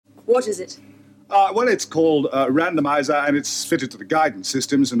What is it? Well, it's called Randomizer, and it's fitted to the guidance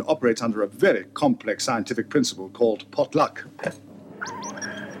systems and operates under a very complex scientific principle called potluck.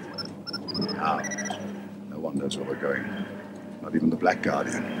 Now, no one knows where we're going. Not even the Black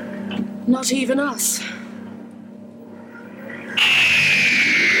Guardian. Not even us.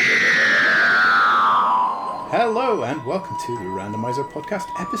 Hello and welcome to the Randomizer Podcast,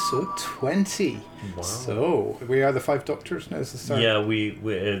 episode 20. Wow. So, we are the Five Doctors now, is the start? Yeah, we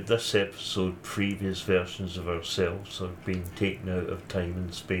this episode, previous versions of ourselves are being taken out of time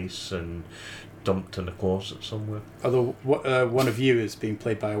and space and dumped in a closet somewhere. Although one of you is being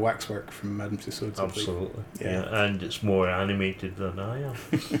played by a waxwork from Madame Tussauds. Absolutely. Yeah. And it's more animated than I am.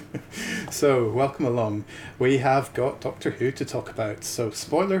 So, welcome along. We have got Doctor Who to talk about. So,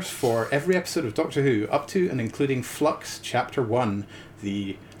 spoilers for every episode of Doctor Who, up to and including Flux Chapter 1,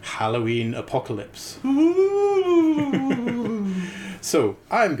 the Halloween Apocalypse. So,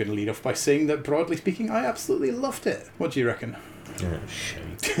 I'm going to lead off by saying that, broadly speaking, I absolutely loved it. What do you reckon? Yeah,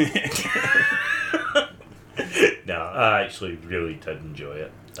 shite. No, I actually really did enjoy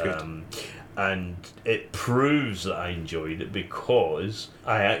it. And it proves that I enjoyed it because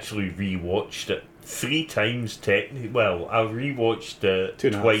I actually rewatched it 3 times technically. Well, I rewatched it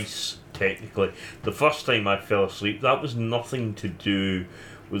twice technically. The first time I fell asleep, that was nothing to do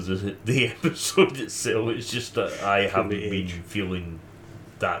with the episode itself. It's just that I haven't been feeling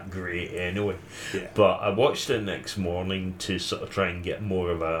that great anyway. Yeah. But I watched it next morning to sort of try and get more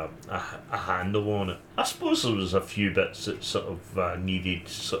of a handle on it. I suppose there was a few bits that sort of needed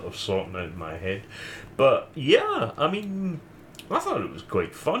sort of sorting out in my head. But yeah, I mean, I thought it was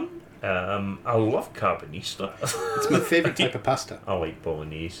quite fun. I love carbonista. It's my favourite type of pasta. I like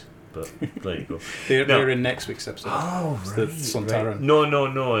bolognese. But there you go. They're in next week's episode. Oh, It's right. the Sontaran.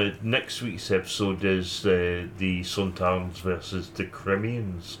 No. Next week's episode is the Sontarans versus the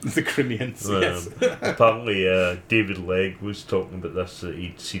Crimeans. The Crimeans, yes. Apparently, David Legg was talking about this, that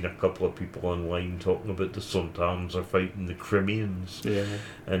he'd seen a couple of people online talking about the Sontarans are fighting the Crimeans. Yeah.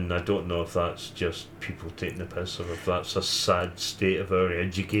 And I don't know if that's just people taking the piss or if that's a sad state of our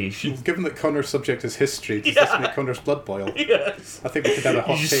education. Given that Connor's subject is history, does this make Connor's blood boil? Yes. I think we could have a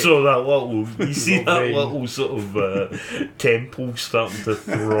hot You take. saw that little, you see Little that vein. little sort of temple starting to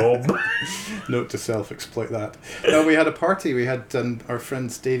throb. Note to self, exploit that. No, we had a party. We had our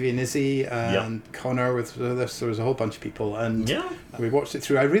friends Davey and Izzy and Connor with us. There was a whole bunch of people, and we watched it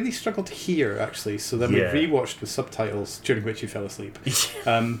through. I really struggled to hear, actually, so then we rewatched with subtitles, during which you fell asleep.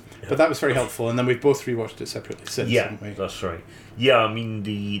 But that was very helpful, and then we've both rewatched it separately since, haven't we? That's right. Yeah, I mean,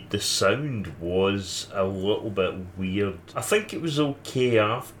 the sound was a little bit weird. I think it was okay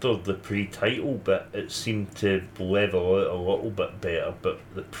after the pre-title bit. It seemed to level out a little bit better, but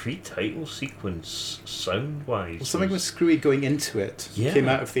the pre-title sequence, sound-wise... Well, something was screwy going into it. Came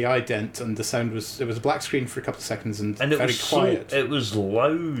out of the ident, and the sound was... It was a black screen for a couple of seconds and it very was quiet. It was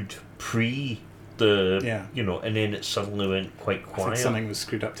loud and then it suddenly went quite quiet. I think something was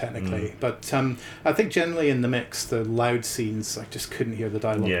screwed up technically. But I think generally in the mix, the loud scenes, I just couldn't hear the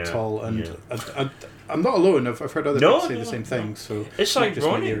dialogue at all. And I'm not alone. I've heard other people say the same thing. So it's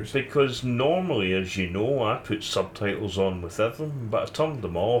ironic because normally, as you know, I put subtitles on with everything, but I turned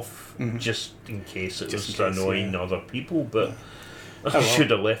them off just in case it was annoying other people. But I should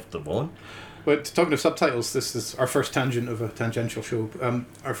have left them on. But talking of subtitles, this is our first tangent of a tangential show.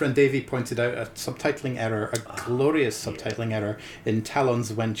 Our friend Davey pointed out a subtitling error, a glorious subtitling error in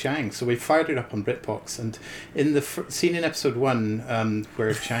Talon's Wen Chang. So we fired it up on BritBox, and in the scene in episode 1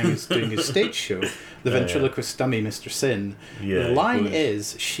 where Chang is doing his stage show, the ventriloquist dummy Mr. Sin, the line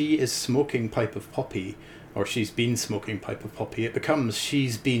is, she is smoking pipe of poppy, or she's been smoking pipe of poppy. It becomes,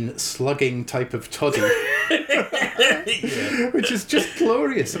 she's been slugging type of toddy. Which is just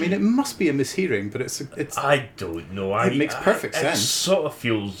glorious. I mean, it must be a mishearing, but it's I don't know. It makes perfect sense. It sort of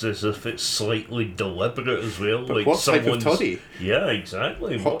feels as if it's slightly deliberate as well. But like what type of toddy? Yeah,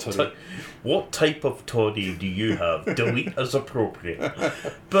 exactly. What type of toddy do you have? Delete as appropriate.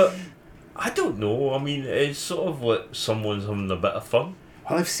 But I don't know. I mean, it's sort of like someone's having a bit of fun.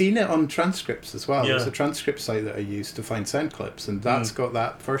 Well, I've seen it on transcripts as well. There's a transcript site that I use to find sound clips, and that's got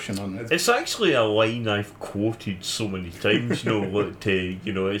that version on it. It's actually a line I've quoted so many times,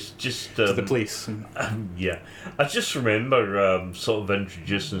 it's just... to the police. I just remember sort of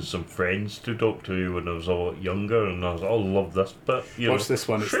introducing some friends to Doctor Who when I was a lot younger, and I was like, love this bit. Watch this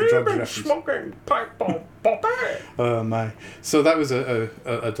one, it's the drug reference. Smoking pipe bomb, Oh my. So that was a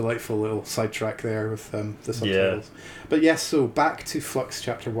delightful little sidetrack there with the subtitles. But yes, so back to Flux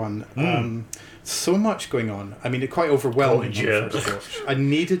Chapter 1. So much going on. I mean, it quite overwhelming on the first watch. I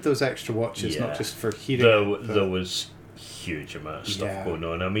needed those extra watches, not just for hearing. There was huge amount of stuff Yeah. going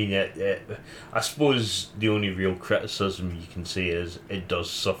on. I mean, I suppose the only real criticism you can say is it does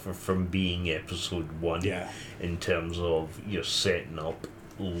suffer from being episode 1 Yeah. in terms of you're setting up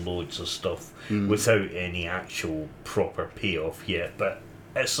loads of stuff Mm. without any actual proper payoff yet. But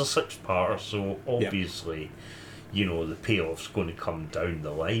it's a 6-parter, so obviously, you know, the payoff's going to come down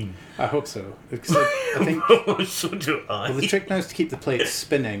the line. I hope so. Because I think So do I. well, the trick now is to keep the plate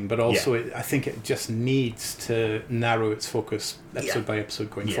spinning, but also I think it just needs to narrow its focus episode by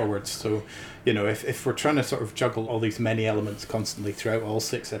episode going forward. So, you know, if we're trying to sort of juggle all these many elements constantly throughout all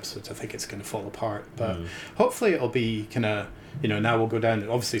 6 episodes, I think it's going to fall apart. But hopefully it'll be kind of, you know, now we'll go down.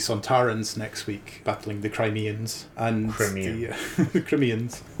 Obviously, Sontarans next week battling the Crimeans and the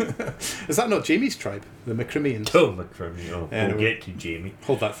Crimeans. Is that not Jamie's tribe, the Macrimeans? Oh, McCrimmie. Oh, Anyway. we'll get to Jamie.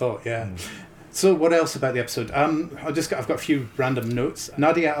 Hold that thought, yeah. So what else about the episode? I've got a few random notes.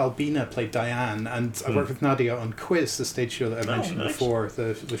 Nadia Albina played Diane, and I worked with Nadia on Quiz, the stage show that I mentioned nice. before.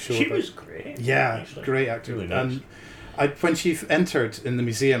 The show. She about- was great. yeah, actually. great actor. Really nice. And when she entered in the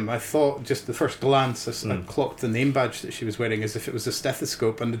museum, I thought just the first glance, I clocked the name badge that she was wearing as if it was a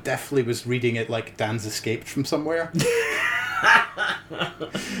stethoscope, and it definitely was reading it like Dan's escaped from somewhere.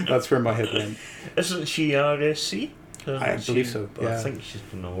 That's where my head went. Isn't she RSC? I believe so, yeah. I think she's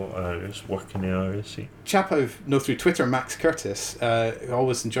been a lot of working in RSC. Chap I know through Twitter, Max Curtis, I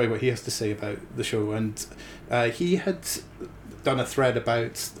always enjoy what he has to say about the show, and he had done a thread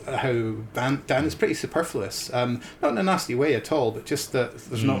about how Dan is pretty superfluous, not in a nasty way at all, but just that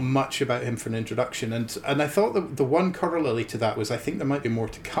there's not much about him for an introduction, and I thought that the one corollary to that was I think there might be more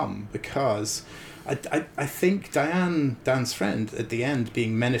to come, because I think Dan's friend at the end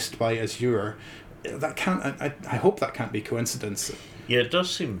being menaced by Azure, that can't. I hope that can't be coincidence. Yeah, it does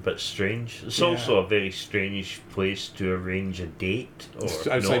seem a bit strange. It's also a very strange place to arrange a date. Or It's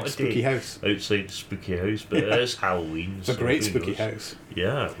outside not a the spooky date. house. Outside the spooky house, but it is Halloween. It's a great spooky house.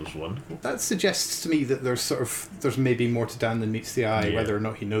 Yeah, it was wonderful. That suggests to me that there's maybe more to Dan than meets the eye, Yeah. whether or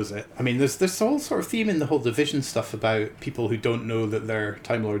not he knows it. I mean, there's this whole sort of theme in the whole Division stuff about people who don't know that they're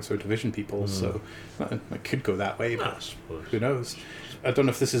Time Lords or Division people, so it could go that way, I but suppose. who knows? I don't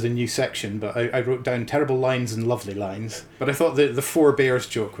know if this is a new section, but I wrote down terrible lines and lovely lines. But I thought the Four Bears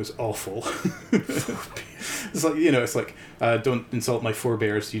joke was awful. It's like, you know, it's like, don't insult my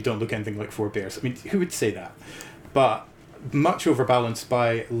forebears, you don't look anything like forebears. I mean, who would say that? But much overbalanced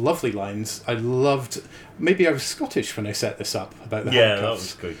by lovely lines. I loved, maybe I was Scottish when I set this up about the Yeah, that handcuffs.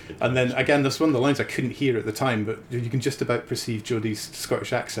 was quite good. And then again, that's one of the lines I couldn't hear at the time, but you can just about perceive Jodie's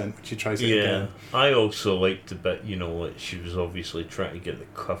Scottish accent when she tries it Yeah, again. I also liked the bit, you know, like she was obviously trying to get the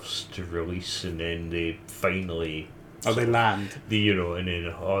cuffs to release, and then they finally, Oh, they land. you know, and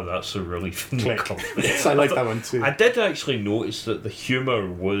then that's a relief in the Click. cuff. Yes, I like that one too. I did actually notice that the humour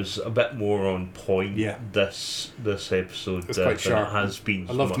was a bit more on point. Yeah. This episode It's quite than sharp. it has been.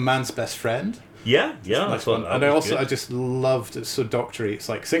 I loved Man's Best Friend. Yeah, I Nice thought one. that And I was also, good. I just loved it's so doctory. It's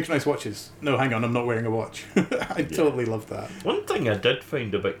like synchronized watches. No, hang on, I'm not wearing a watch. I totally loved that. One thing I did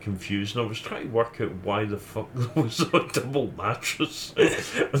find a bit confusing, I was trying to work out why the fuck there was a double mattress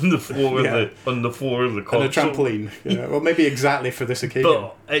on the floor on the floor of the And console. a trampoline. Yeah. Well, maybe exactly for this occasion.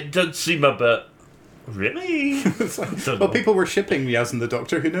 But it did seem a bit. Really? It's like, Don't well, know. people were shipping Yaz and the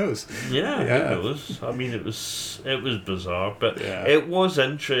Doctor. Who knows? Yeah, Yeah. who knows? I mean, it was bizarre, but Yeah. it was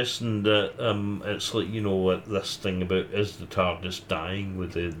interesting that it's like, you know, what this thing about is the TARDIS dying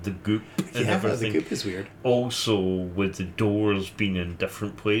with the goop and Yeah, the everything. goop is weird. Also, with the doors being in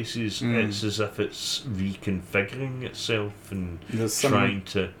different places, it's as if it's reconfiguring itself and There's some- trying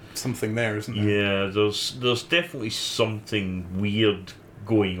to. Something there, isn't there? Yeah, there's definitely something weird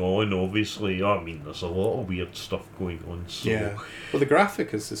going on. Obviously, I mean, there's a lot of weird stuff going on. So Yeah. Well, the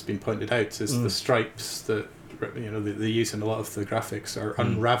graphic, as has been pointed out, is the stripes that they use in a lot of the graphics are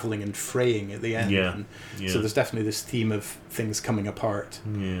unraveling and fraying at the end. Yeah. And Yeah. So there's definitely this theme of things coming apart.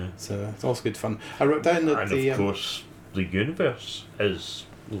 yeah. So it's also good fun. I wrote down that And the of course, the universe is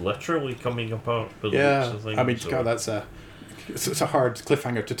literally coming apart. By the yeah. looks of things, I mean, so- God, it's a hard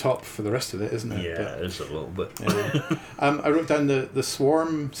cliffhanger to top for the rest of it, isn't it? yeah, But- it is a little bit. Yeah. I wrote down the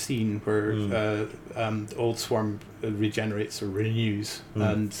swarm scene where the old swarm regenerates or renews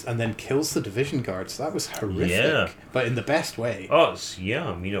and then kills the division guards. That was horrific, Yeah. but in the best way. Oh,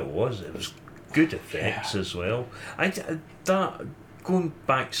 I mean, it was good effects as well. That going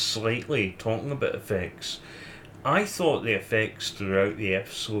back slightly, talking about effects, I thought the effects throughout the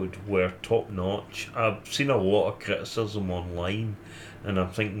episode were top notch. I've seen a lot of criticism online, and I'm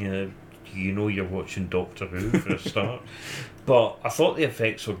thinking, you're watching Doctor Who for a start. But I thought the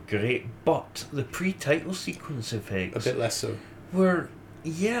effects were great, but the pre-title sequence effects A bit less so. were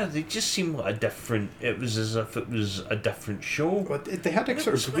Yeah, they just seemed like a different. It was as if it was a different show. But they had a And it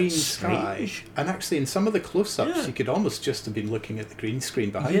sort was of a bit green sky, strange. and actually in some of the close-ups Yeah. you could almost just have been looking at the green screen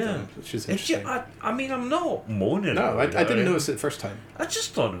behind Yeah. them, which is It's interesting. I mean, I'm not moaning. No, I about didn't it. notice it the first time. I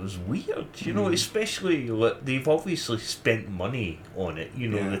just thought it was weird, you know, especially like, they've obviously spent money on it, you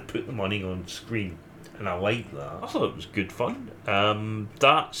know, Yeah. they put the money on screen, and I like that. I thought it was good fun.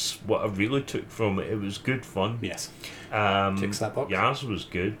 That's what I really took from it. It was good fun. Yes. Ticks that box. Yaz was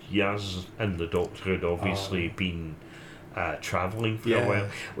good. Yaz and the Doctor had obviously been travelling for Yeah. a while,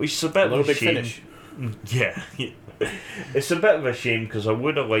 which is a bit A little of a big shame. finish. Yeah, it's a bit of a shame because I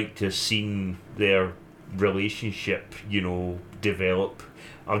would have liked to have seen their relationship, you know, develop.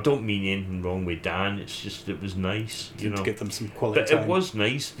 I don't mean anything wrong with Dan. It's just it was nice, you To know. give them some quality But time. it was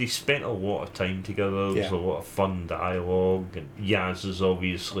nice. They spent a lot of time together. There was Yeah. a lot of fun dialogue, and Yaz is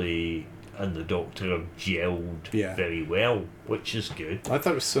obviously and the Doctor have gelled Yeah. very well, which is good. I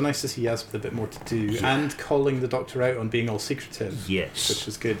thought it was so nice to see Yaz with a bit more to do, and calling the Doctor out on being all secretive. Yes, Which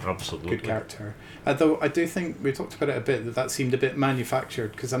was good. absolutely. Good character. Although I do think we talked about it a bit, that seemed a bit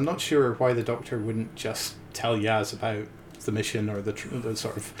manufactured, because I'm not sure why the Doctor wouldn't just tell Yaz about the mission or the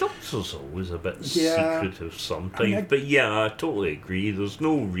sort of. Doctor's always a bit Yeah. secretive sometimes, I mean, I- but yeah, I totally agree. There's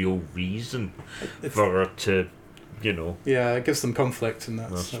no real reason It's, for her to, you know. yeah, it gives them conflict, and I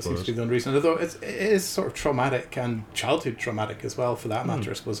that seems to suppose. be the only reason. Although it is sort of traumatic and childhood traumatic as well, for that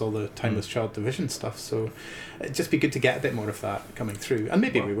matter. I suppose all the timeless child division stuff. So it'd just be good to get a bit more of that coming through, and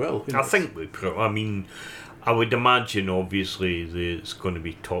maybe we will. Who I knows? think I mean, I would imagine obviously that it's going to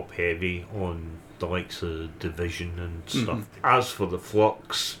be top heavy on the likes of Division and stuff. As for the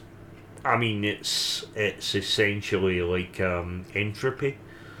Flux, I mean it's essentially like entropy.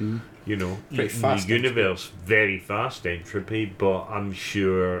 You know, Pretty in fast the universe, very fast entropy, but I'm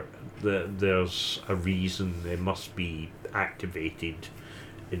sure that there's a reason it must be activated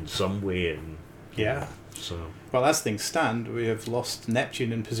in some way, and Yeah. so Well, as things stand, we have lost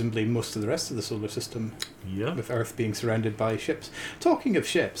Neptune and presumably most of the rest of the solar system, yeah. with Earth being surrounded by ships. Talking of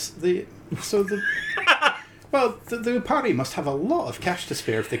ships, well, the party must have a lot of cash to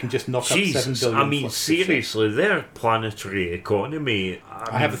spare if they can just knock up 7 Jesus, billion. I mean, plus of ships. seriously, their planetary economy.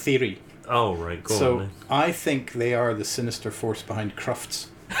 I have a theory. Oh, right, go on So then. I think they are the sinister force behind Crufts.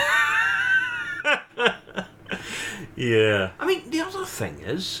 Yeah. I mean, the other thing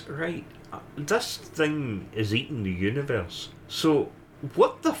is, right, this thing is eating the universe. So,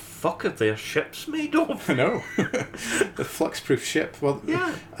 what the fuck are their ships made of? I know. The flux-proof ship. Well,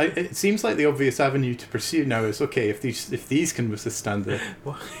 Yeah. it seems like the obvious avenue to pursue now is, okay, if these can withstand the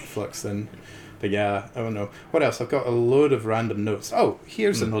flux, then... But yeah, I don't know. What else? I've got a load of random notes. Oh,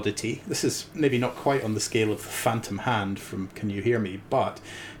 here's an oddity. This is maybe not quite on the scale of the Phantom Hand from Can You Hear Me, but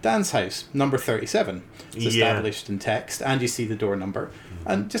Dan's house, number 37. It's Yeah. established in text, and you see the door number.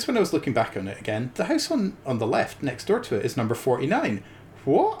 And just when I was looking back on it again, the house on the left, next door to it, is number 49.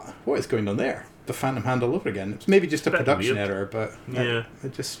 What? What is going on there? The Phantom Hand all over again. It's maybe just a Bit production weird. error, but Yeah.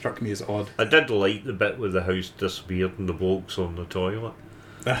 it just struck me as odd. I did like the bit where the house disappeared and the bloke's on the toilet.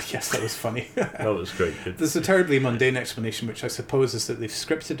 Yes, that was funny. That was quite good. There's a terribly mundane explanation, which I suppose is that they've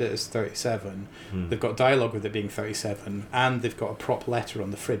scripted it as 37. They've got dialogue with it being 37, and they've got a prop letter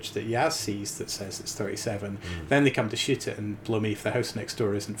on the fridge that Yaz sees that says it's 37. Then they come to shoot it, and blow me if the house next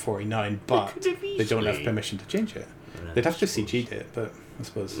door isn't 49, but could have they don't have easily- permission to change it. Yeah, They'd have to I suppose. CG'd it, but I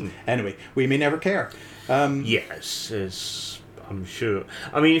suppose. Anyway, we may never care. Yes, I'm sure.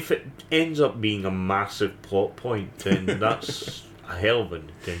 I mean, if it ends up being a massive plot point, then that's a hell of an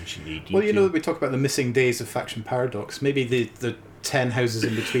attention to detail. Well, you know, we talk about the missing days of Faction Paradox. Maybe the 10 houses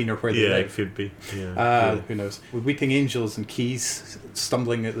in between are where they yeah, it live. could be. Yeah. Who knows? With Weeping Angels and Keys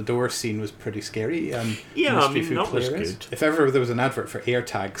stumbling at the door scene was pretty scary. Yeah, I Mystery mean, Food that was Player is. good. If ever there was an advert for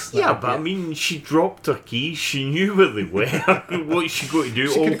AirTags. Yeah, but I mean, she dropped her keys. She knew where they were. What's she got to do?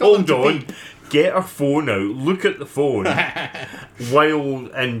 She Oh, could've got them hold to on. beep. Get her phone out. Look at the phone.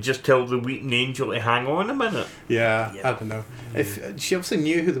 And just tell the Weeping Angel to hang on a minute. Yeah, I don't know. If she obviously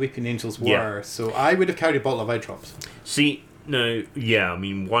knew who the Weeping Angels were, Yeah. so I would have carried a bottle of eye drops. See, no, yeah, I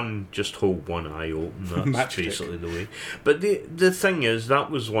mean, just hold one eye open. That's Matchstick. basically the way. But the thing is, that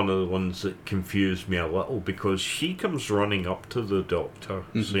was one of the ones that confused me a little because she comes running up to the Doctor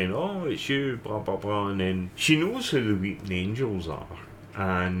saying, "Oh, it's you," blah blah blah, and then she knows who the Weeping Angels are,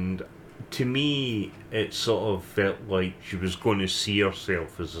 and to me, it sort of felt like she was going to see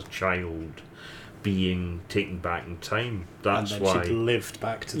herself as a child being taken back in time. That's and then why she'd lived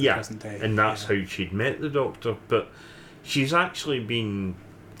back to the yeah, present day. and that's Yeah. how she'd met the Doctor. But she's actually been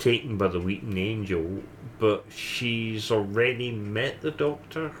taken by the Weeping Angel, but she's already met the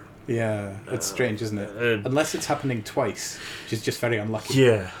Doctor Yeah, it's strange, isn't it? Unless it's happening twice, which is just very unlucky.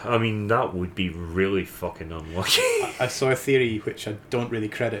 Yeah, I mean, that would be really fucking unlucky. I saw a theory which I don't really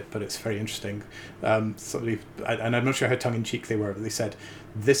credit, but it's very interesting. Somebody, and I'm not sure how tongue-in-cheek they were, but they said,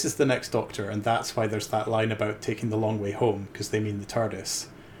 this is the next Doctor, and that's why there's that line about taking the long way home, because they mean the TARDIS.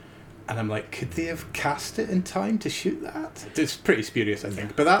 And I'm like, could they have cast it in time to shoot that? It's pretty spurious, I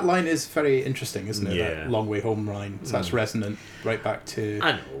think. But that line is very interesting, isn't it? Yeah. That long way home line. So that's resonant right back to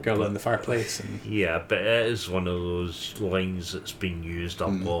I know, Girl in the Fireplace. And yeah, but it is one of those lines that's been used a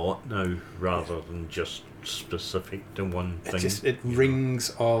lot now, rather than just specific to one thing. it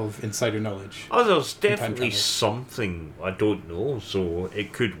rings of insider knowledge. Oh, there's time definitely travel. something, I don't know, so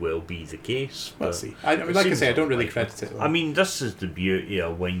it could well be the case. Let's but see. I mean, it like I seems say, I don't really unlikely. credit it. I mean, this is the beauty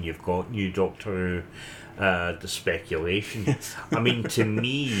of when you've got new Doctor Who, the speculation. I mean, to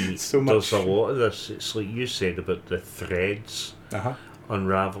me, So there's much. a lot of this. It's like you said about the threads Uh-huh.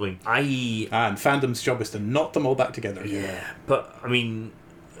 unraveling. And fandom's job is to knot them all back together. Yeah, but I mean,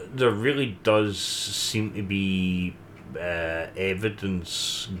 there really does seem to be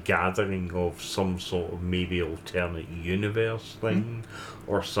evidence gathering of some sort of maybe alternate universe thing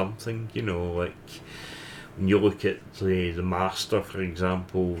or something. You know, like when you look at the Master, for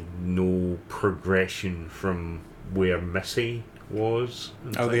example, no progression from where Missy was.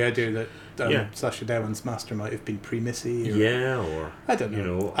 and Oh, the things. idea that Yeah. Sasha Dewan's master might have been pre-Missy. Or, Yeah, or I don't know. you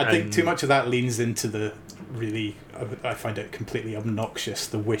know, I think and- too much of that leans into the really. I find it completely obnoxious.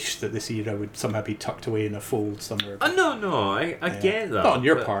 The wish that this era would somehow be tucked away in a fold somewhere. No, I get that. Not on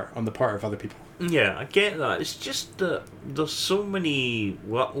your but- part, on the part of other people. Yeah, I get that. It's just that there's so many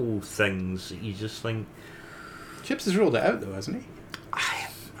little things that you just think, Chibs has ruled it out though, hasn't he?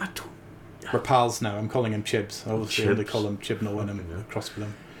 I don't. We're pals now. I'm calling him Chibs. I obviously only Chibs. call him Chibnall when I'm Okay, yeah. across with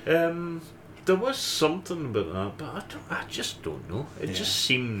him. There was something about that, but I just don't know. It Yeah. just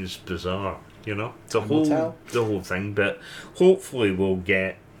seems bizarre, you know, Time will tell. the whole thing. But hopefully we'll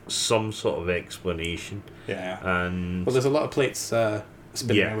get some sort of explanation. Yeah. And Well, there's a lot of plates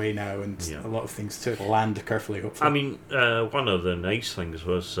spinning Yeah. away now, and Yeah. a lot of things to land carefully. Hopefully. I mean, one of the nice things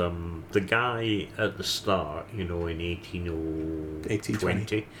was the guy at the start, you know, in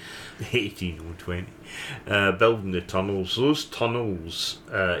 1820, 1820, building the tunnels. Those tunnels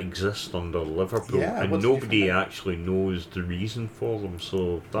exist under Liverpool, Yeah, I and wasn't nobody even- actually knows the reason for them.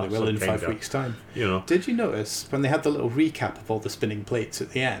 So they that's will in a 5 kinda, weeks' time. you know. Did you notice when they had the little recap of all the spinning plates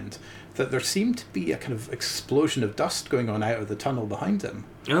at the end that there seemed to be a kind of explosion of dust going on out of the tunnel behind him?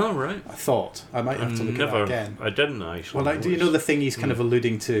 Oh right. I thought I might have to look at that again. I didn't actually. Well, do you know the notice. thing he's kind of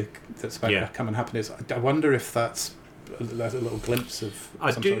alluding to that's about Yeah. to come and happen is I wonder if that's a little glimpse of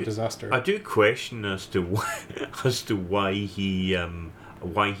I some do- sort of disaster. I do question as to why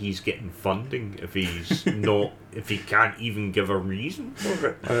he's getting funding if he's not, if he can't even give a reason for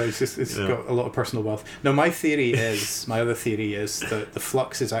it. It's Yeah. got a lot of personal wealth. No, my other theory is that the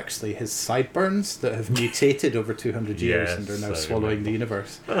flux is actually his sideburns that have mutated over 200 years and are now Yes, I swallowing the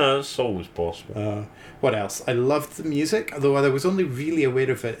universe. That's always possible. What else? I loved the music, although I was only really aware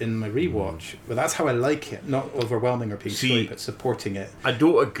of it in my rewatch. But that's how I like it, not overwhelming or being See- silly, but supporting it. I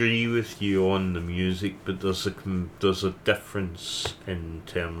don't agree with you on the music, but there's a difference in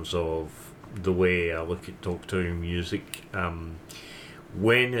terms of the way I look at Doctor Who music.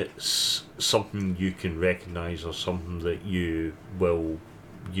 When it's something you can recognise or something that you will,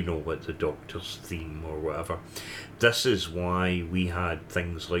 you know, like the Doctor's theme or whatever. This is why we had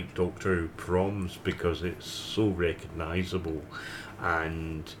things like Doctor Who Proms, because it's so recognisable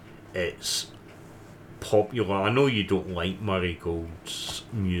and it's popular. I know you don't like Murray Gold's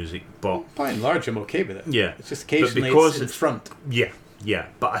music, but By and large, I'm okay with it. yeah, It's just occasionally because it's in it's- front. yeah,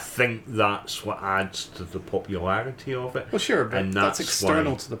 but I think that's what adds to the popularity of it. Well, sure, but And that's that's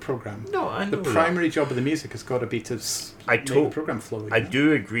external why- to the program. No, I know The that. primary job of the music has got to be to make the program flow. I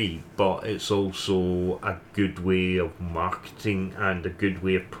do agree, but it's also a good way of marketing and a good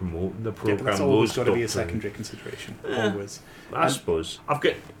way of promoting the Yeah, program. but that's always Those got to be a Doctor Who- secondary consideration. Always. I suppose. I've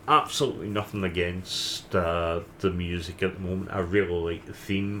got absolutely nothing against the music at the moment. I really like the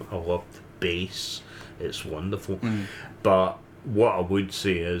theme. I love the bass. It's wonderful. But what I would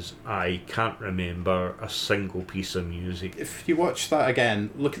say is I can't remember a single piece of music. If you watch that again,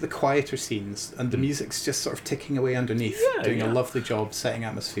 look at the quieter scenes, and the music's just sort of ticking away underneath, Yeah, doing yeah. a lovely job setting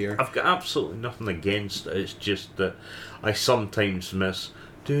atmosphere. I've got absolutely nothing against it. It's just that I sometimes miss.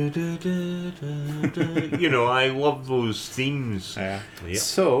 You know, I love those themes. Yeah. Yeah.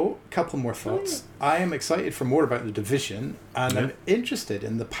 So, a couple more thoughts. I am excited for more about the division, and I'm interested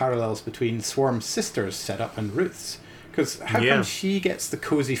in the parallels between Swarm's sister's setup and Ruth's. Because how Yeah. come she gets the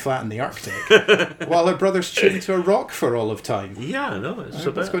cosy flat in the Arctic while her brother's chained to a rock for all of time? Yeah, no, it's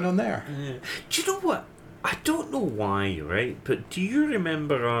What's going on there? Do you know what? I don't know why, right? But do you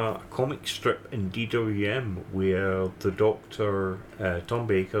remember a comic strip in DWM where the Doctor, Tom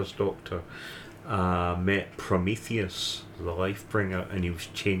Baker's Doctor, met Prometheus, the Lifebringer, and he was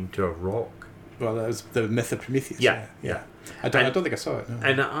chained to a rock? Well, that was the myth of Prometheus. Yeah. I don't think I saw it. No.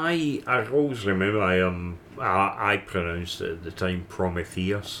 And I always remember I pronounced it at the time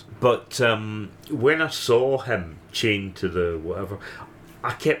Prometheus. But when I saw him chained to the whatever,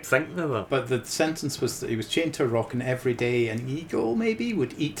 I kept thinking of that. But the sentence was that he was chained to a rock, and every day an eagle maybe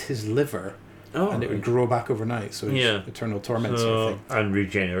would eat his liver, and it would grow back overnight. So it's eternal torment sort of thing. And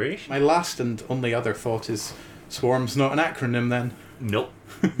regeneration. My last and only other thought is Swarm's not an acronym then. Nope,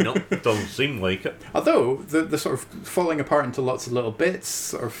 doesn't seem like it. Although the sort of falling apart into lots of little bits,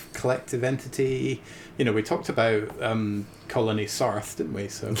 sort of collective entity. You know, we talked about Colony Sarth, didn't we?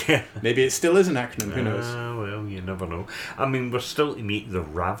 So Yeah. maybe it still is an acronym. Who knows? Well, you never know. I mean, we're still to meet the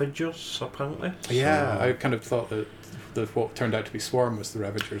Ravagers, apparently. Yeah, so- I kind of thought that what turned out to be Swarm was the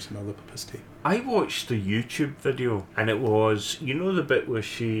Ravagers and all the publicity. I watched the YouTube video, and it was, you know, the bit where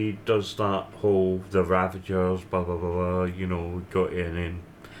she does that whole the Ravagers, blah blah blah, blah, you know, got in and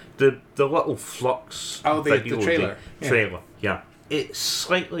the little Flux Oh, the video, trailer. the trailer, yeah. It's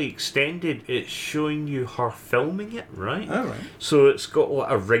slightly extended. It's showing you her filming it, right? Oh, right. So it's got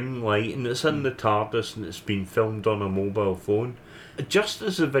like a ring light, and it's in the TARDIS, and it's been filmed on a mobile phone. Just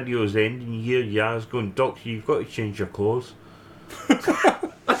as the video is ending, you hear Yaz going, "Doctor, you've got to change your clothes."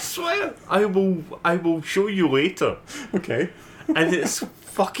 I swear, I will show you later. Okay. And it's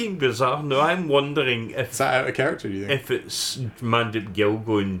fucking bizarre. Now I'm wondering Is if that out of character, do you think? if it's Mandip Gill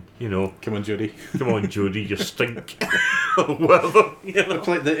going, you know, Come on, Jodie. "Come on, Jodie, you stink," or whatever. You know? It's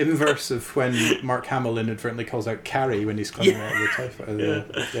like the inverse of when Mark Hamill inadvertently calls out Carrie when he's coming out of the typhoid.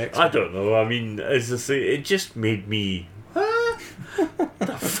 The I don't know. I mean, as I say, it just made me.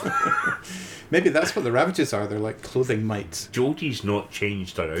 Maybe that's what the Ravages are. They're like clothing mites. Jodie's not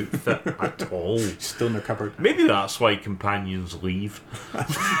changed her outfit at all. Still in their cupboard. Maybe that's why companions leave.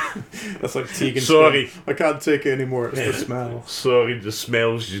 That's like Tegan. Sorry. Scream, I can't take it anymore. It's the smell. Sorry, the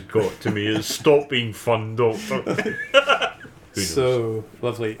smells just got to me. It's stopped being fun, Doctor. Who knows? So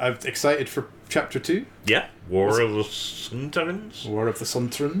lovely. I'm excited for chapter 2. Yeah, War of the Sunterans. War of the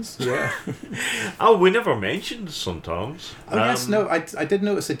Suntrans. Yeah. Oh, we never mentioned the Sunterans. Oh yes, no. I did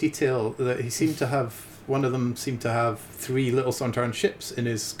notice a detail that he seemed to have. One of them seemed to have 3 little Suntaran ships in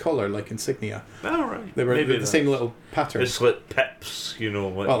his collar, like insignia. All right. They were Maybe the same little pattern. It's like pips, you know.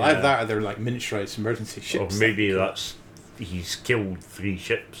 Like, Well, either that or they're like miniaturized emergency or ships. maybe that's he's killed 3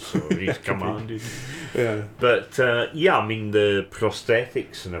 ships, or he's commanded. Yeah. But yeah, I mean the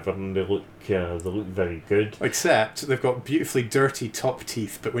prosthetics and everything, they look very good. Except they've got beautifully dirty top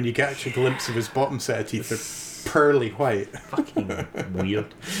teeth, but when you get a glimpse of his bottom set of teeth, they're pearly white. Fucking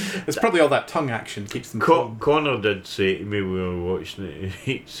weird. It's probably all that tongue action keeps them clean. Connor did say to me when we were watching it,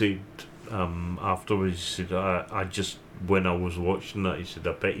 he said afterwards, he said, I just, when I was watching that, he said,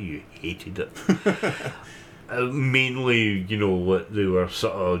 I bet you hated it. Mainly, you know, what they were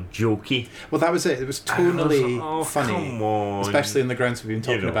sort of jokey. Well, that was it. It was And I was tonally like, oh, funny. come on. Especially in the grounds we've been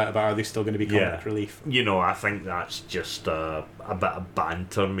talking You know. about are they still going to be comic relief? You know, I think that's just a bit of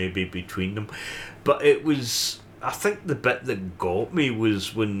banter maybe between them. But it was, I think the bit that got me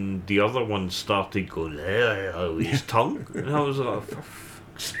was when the other one started going, his tongue. And I was like, for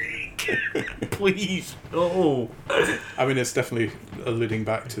fuck's sake, please, no. I mean, it's definitely alluding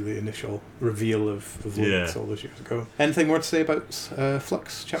back to the initial reveal of Luke Yeah. all those years ago. Anything more to say about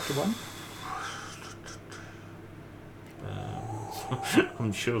Flux, Chapter 1?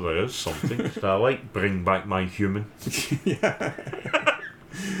 I'm sure there is something. I like Bring Back My Human. Yeah.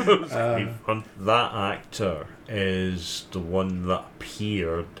 That was pretty fun. That actor is the one that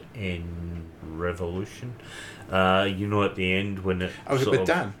appeared in Revolution. You know, at the end when it. Oh, was it sort with of-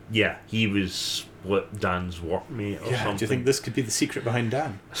 Dan? Yeah, he was Dan's workmate or Yeah, something. do you think this could be the secret behind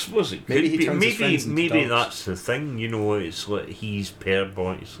Dan? I suppose it Maybe could he be. turns his friends into Maybe dogs. that's the thing. You know, it's like he's paired,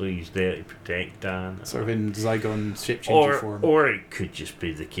 obviously he's there to protect Dan. Sort of in Zygon shape-changing form. Or it could just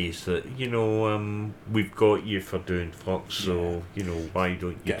be the case that, you know, we've got you for doing Flux, so, you know, why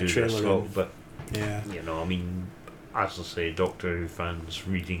don't you Get a do trailer this in. little bit? Yeah. You know, I mean, as I say, Doctor Who fans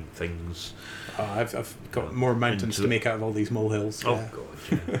reading things. I've got more mountains Into to make out of all these molehills. Oh, Yeah.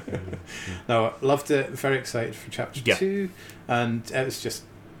 God, yeah. No, I loved it. Very excited for chapter Yeah. 2, and it was just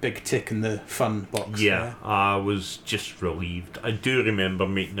big tick in the fun box. Yeah, I was just relieved. I do remember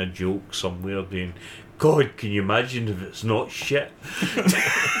making a joke somewhere saying, God, can you imagine if it's not shit?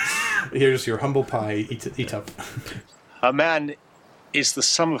 Here's your humble pie. Eat up. A man is the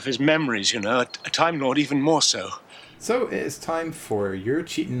sum of his memories, a Time Lord even more so. So it is time for Your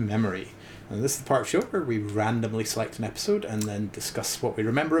Cheating Memory. And this is the part of the show where we randomly select an episode and then discuss what we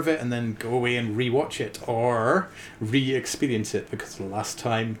remember of it and then go away and re-watch it or re-experience it, because the last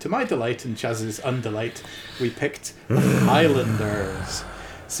time, to my delight and Chaz's undelight, we picked Highlanders.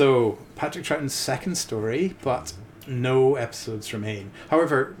 So, Patrick Troughton's second story, but no episodes remain.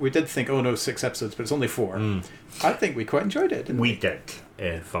 However, we did think, 6 episodes, but it's only 4. I think we quite enjoyed it, didn't we? We did.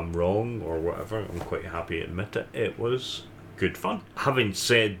 If I'm wrong or whatever, I'm quite happy to admit it. It was good fun. Having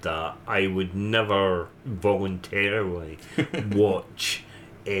said that, I would never voluntarily watch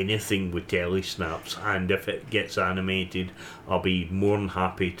anything with telesnaps, and if it gets animated, I'll be more than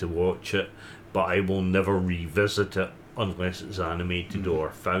happy to watch it, but I will never revisit it unless it's animated or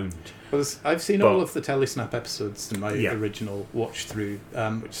found. I've seen all of the Telesnap episodes in my Yeah. original watch through,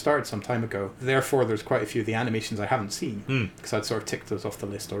 which started some time ago. Therefore, there's quite a few of the animations I haven't seen, because I'd sort of ticked those off the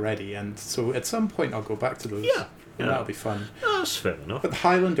list already. And so at some point I'll go back to those. Yeah. And that'll be fun. That's fair enough. But the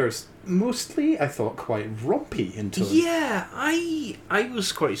Highlanders, mostly, I thought, quite rompy in tone. Yeah, I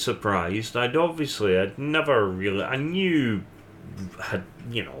was quite surprised. I'd never really... I knew... had,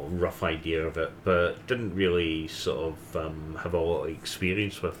 a rough idea of it, but didn't really sort of have a lot of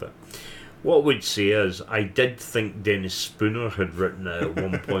experience with it. What I would say is, I did think Dennis Spooner had written it at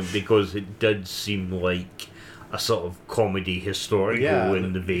one point, because it did seem like a sort of comedy historical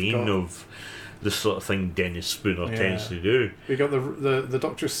in the vein of the sort of thing Dennis Spooner tends to do. We got the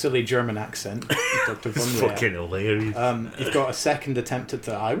Doctor's silly German accent, Dr. It's Von fucking hilarious. You've got a second attempt at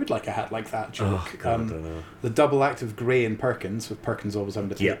the "I would like a hat like that" joke. Oh, God, I know. The double act of Gray and Perkins, with Perkins always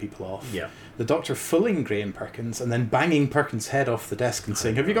having to throw people off. Yeah. The Doctor fooling Gray and Perkins and then banging Perkins' head off the desk and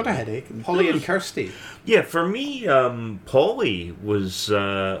saying, "Have you got a headache?" And Holly and Kirsty. Yeah, for me, Polly was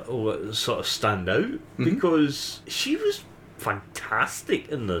sort of stand out because she was fantastic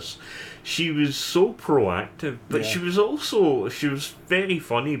in this. She was so proactive, but she was very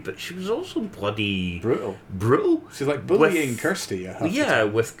funny, but she was also bloody brutal. She's like bullying Kirsty.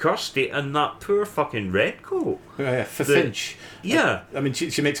 With Kirsty and that poor fucking Redcoat. Finch. Yeah. I mean,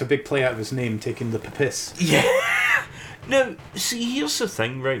 she makes a big play out of his name, taking the piss. Yeah. Now, see, here's the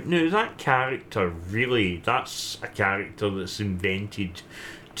thing, right? Now, that character, really, that's a character that's invented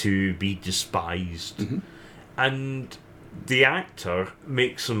to be despised. And the actor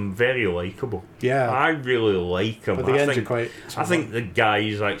makes him very likeable. Yeah. I really like him. But the end, I think the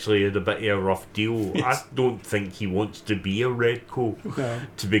guy's actually had a bit of a rough deal. Yes. I don't think he wants to be a redcoat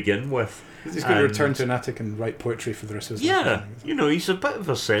to begin with. He's going to return to an attic and write poetry for the rest of his life. Yeah, he's a bit of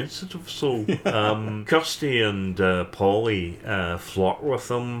a sensitive soul. Kirsty and Polly flirt with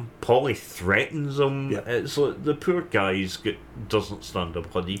him. Polly threatens him. Yeah. It's like the poor guy's doesn't stand a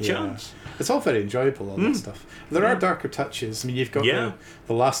bloody chance. It's all very enjoyable, all that stuff. There are darker touches. I mean, you've got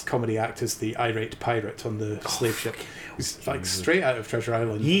the last comedy act is the irate pirate on the slave ship. He's like straight out of Treasure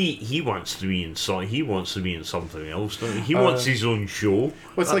Island. He wants to be in something else, doesn't he? He wants his own show.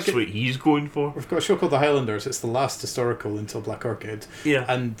 That's like what he's going for. We've got a show called The Highlanders. It's the last historical until Black Orchid. Yeah.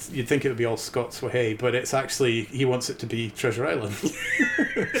 And you'd think it would be all Scots way, but it's actually, he wants it to be Treasure Island.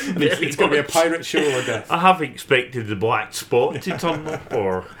 And it's going to be a pirate show or death. I have expected the Black Spot to turn up,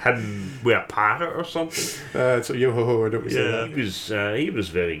 or him with a parrot or something. So yo-ho-ho, don't we say that? He was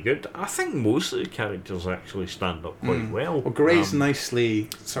very good. I think most of the characters actually stand up quite well. Well, Gray's nicely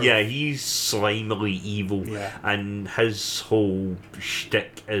he's slimily evil, and his whole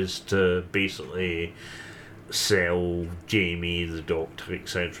shtick is to basically sell Jamie, the Doctor,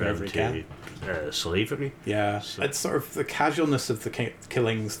 etc. into slavery. Yeah, so it's sort of the casualness of the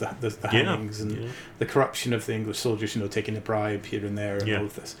killings, the hangings, and the corruption of the English soldiers, taking a bribe here and there, and all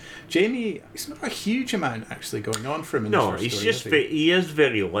of this. Jamie, it's not a huge amount actually going on for him in the first story. He is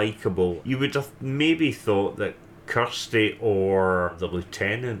very likeable. You would have maybe thought that Kirsty or the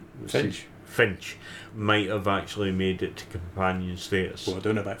Lieutenant Finch might have actually made it to companion status. Well, I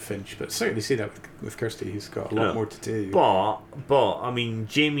don't know about Finch, but certainly see that with Kirsty. He's got a lot more to do. But I mean,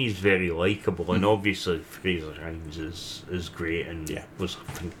 Jamie's very likeable, and obviously Fraser Hines is great and was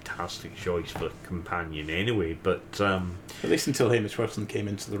a fantastic choice for companion anyway. But at least until Hamish Watson came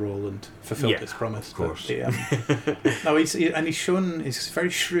into the role and fulfilled his promise. Of course. No, he's very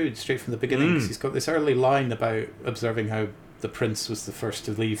shrewd straight from the beginning. He's got this early line about observing how the prince was the first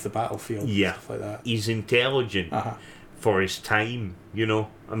to leave the battlefield and stuff like that. He's intelligent for his time,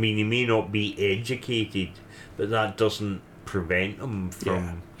 I mean, he may not be educated, but that doesn't prevent him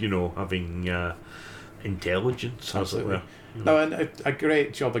from, having intelligence, as it Absolutely. were. No, and a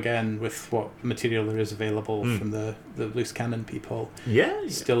great job again with what material there is available from the Loose Cannon people. Yeah.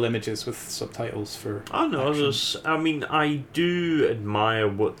 Still images with subtitles for. I know. action. I do admire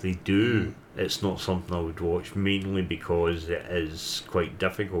what they do. It's not something I would watch, mainly because it is quite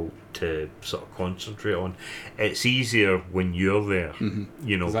difficult to sort of concentrate on. It's easier when you're there,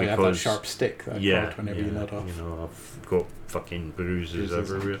 you know, 'Cause I have that sharp stick that I caught whenever you nod off. You know, I've got fucking bruises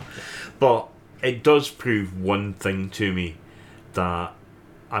everywhere. But it does prove one thing to me, that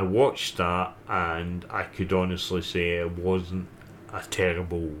I watched that and I could honestly say it wasn't a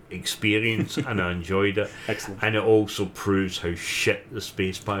terrible experience and I enjoyed it. Excellent. And it also proves how shit the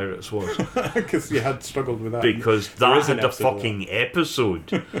Space Pirates was. Because you had struggled with that. Because There that is an had a episode of that. fucking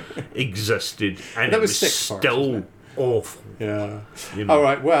episode existed and That it was was 6 parts, still wasn't awful. Yeah. You know. All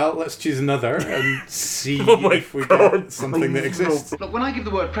right. Well, let's choose another and see Oh my if we God. get something that exists. Look, when I give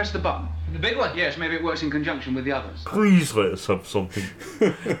the word, press the button. The big one? Yes, maybe it works in conjunction with the others. Please let us have something.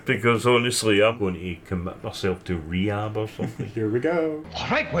 Because honestly, I'm going to commit myself to rehab or something. Here we go. All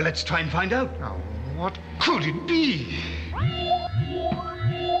right, well, let's try and find out. Now, what could it be?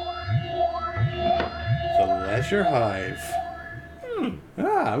 The Leisure Hive.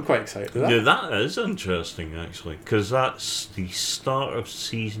 I'm quite excited with that. Yeah, that is interesting actually, because that's the start of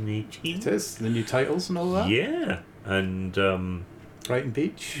season 18. It is the new titles and all that. Yeah, and Brighton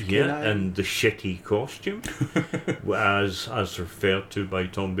Beach. yeah, K9. and the shitty costume, as referred to by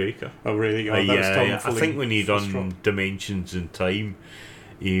Tom Baker. Oh really? Oh, that was Yeah, Tom yeah. I fully think when he full done strong. Dimensions in Time,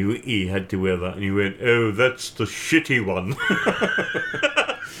 he had to wear that, and he went, "Oh, that's the shitty one."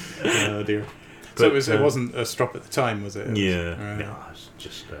 Oh dear. But, So it wasn't a strop at the time, was it? It was- Yeah, Right. no, it's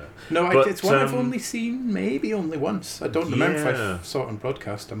just. No, But, it's one I've um, only seen maybe only once. I don't remember if Yeah. I saw it on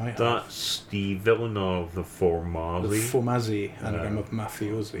broadcast. I might have. That's the villain of the The Formazi. Fumazi, anagram of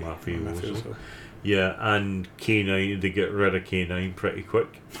mafiosi. Mafioso. Yeah, and K9, they get rid of K9 pretty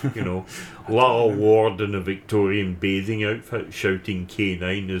quick. You know, little ward in a Victorian bathing outfit shouting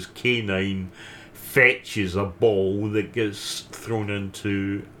K9 as K9 fetches a ball that gets thrown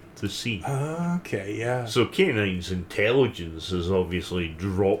into the sea. Okay, yeah. So K9's intelligence has obviously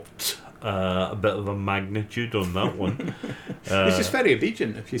dropped a bit of a magnitude on that one. It's just very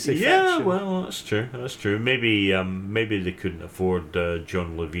obedient if you say Yeah, fetch. well, that's true. That's true. Maybe they couldn't afford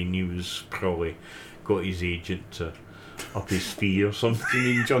John Levine. He was probably got his agent to up his fee or something. Do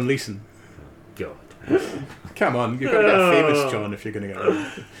you mean John Leeson? God, Come on, you've got to get a famous John if you're going to get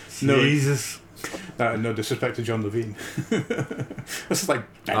one. No, Jesus. no disrespect to John Levine. This is like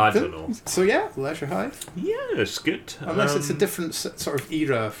I Benton. don't know. So yeah, Leisure Hive. Yeah, it's good. Unless it's a different sort of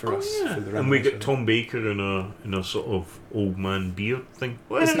era for us. Yeah. For the And we randomizer. got Tom Baker in a sort of old man beard thing.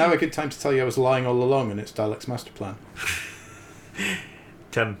 It's now a good time to tell you I was lying all along and it's Dalek's master plan.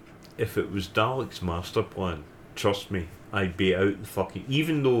 Tim, if it was Dalek's master plan, trust me, I'd be out the fucking.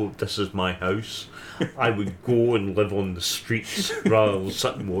 Even though this is my house, I would go and live on the streets rather than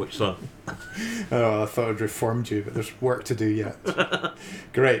sit and watch that. Oh, I thought I'd reformed you, but there's work to do yet.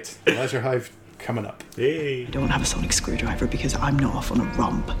 Great. Leisure Hive coming up. Hey. I don't have a sonic screwdriver because I'm not off on a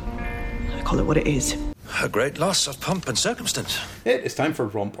romp. I call it what it is. A great loss of pomp and circumstance. It is time for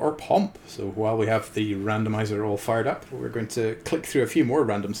Romp or Pomp. So while we have the randomizer all fired up, we're going to click through a few more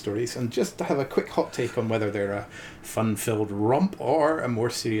random stories and just have a quick hot take on whether they're a fun-filled romp or a more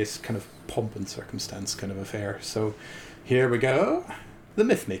serious kind of pomp and circumstance kind of affair. So here we go. The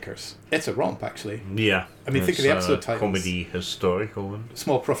Mythmakers. It's a romp, actually. Yeah. I mean, think of the episode titles. Comedy historical one.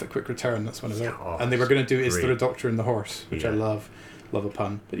 Small Profit, Quick Return, that's one of them. Oh, And they were going to do Is great. There a Doctor in the Horse, which I Yeah. love. Love a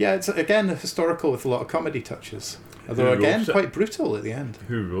pun. But yeah, it's again historical with a lot of comedy touches. Although Who again, wrote it? quite brutal at the end.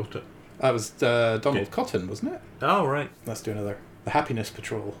 Who wrote it? That was Donald Cotton, wasn't it? Oh, right. Let's do another. The Happiness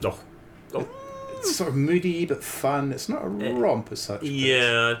Patrol. Oh. It's sort of moody but fun. It's not a romp as such. but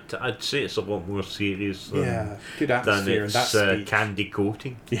Yeah, I'd say it's a lot more serious than, Yeah, good than atmosphere and its that speech. candy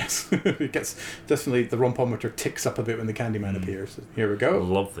coating. Yes, it gets definitely the rompometer ticks up a bit when the Candyman appears. Here we I go.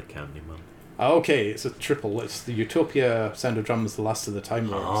 love the Candyman. Okay, it's a triple. It's the Utopia, Sound of Drums, The Last of the Time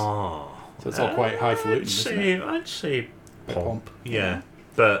Lords. Oh. So it's all quite highfalutin, isn't it? I'd say Bit pomp. pomp. Yeah.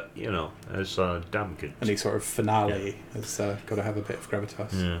 But, you know, it's damn good. Any sort of finale has got to have a bit of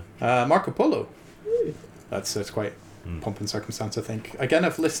gravitas. Yeah. Marco Polo. That's quite pomp and circumstance, I think. Again,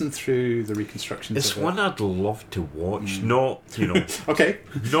 I've listened through the reconstructions It's of it. one I'd love to watch, not, you know, Okay.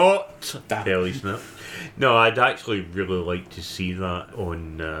 not Damn. Belly Snap. No, I'd actually really like to see that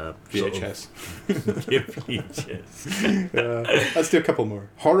on sort of- VHS. VHS. Let's do a couple more.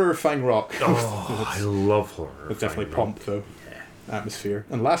 Horror Fang Rock. Oh, I love horror. It's definitely Fang Rock. pomp, though. Atmosphere.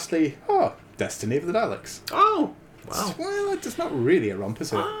 And lastly, Destiny of the Daleks. Oh, wow. Well, it's not really a romp,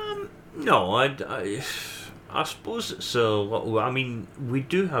 is it? No, I suppose it's a little. I mean, we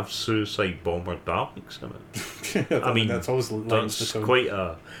do have suicide bomber Daleks in it. I mean, that's always that's quite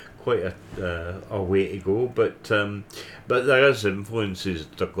a way to go. But there is influences.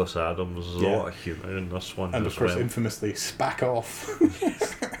 Douglas Adams. There's a lot of humour in this one, and as of course, well. infamously, Spack Off.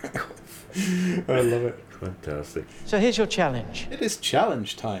 I love it. Fantastic. So here's your challenge. It is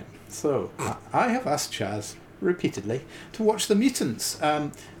challenge time. So I have asked Chaz repeatedly to watch The Mutants,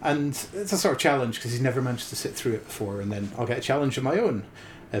 and it's a sort of challenge because he's never managed to sit through it before, and then I'll get a challenge of my own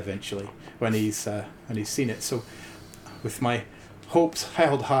eventually when he's seen it. So with my hopes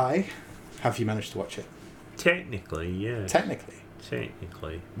held high, have you managed to watch it? Technically, yeah.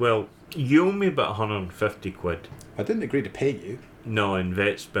 Technically. Well, you owe me about 150 quid. I didn't agree to pay you. No, in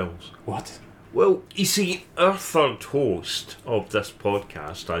vet's bills. What? Well, you see, our third host of this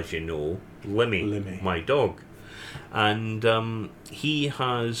podcast, as you know, Limmy, my dog, and he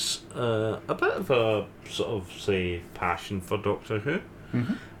has a bit of a sort of, say, passion for Doctor Who.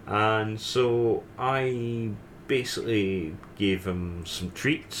 Mm-hmm. And so I basically gave him some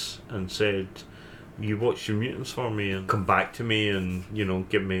treats and said, you watch your Mutants for me and come back to me and, you know,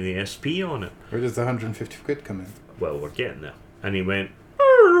 give me the SP on it. Where does the 150 quid come in? Well, we're getting there. And he went,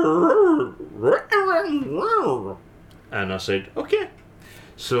 and I said, okay.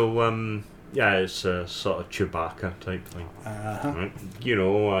 So, yeah, it's a sort of Chewbacca type thing. Uh-huh. Right? You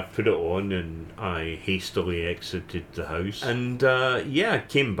know, I put it on and I hastily exited the house. And, yeah, I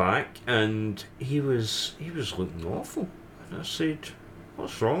came back and he was looking awful. And I said,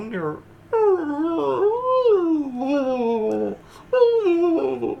 what's wrong there?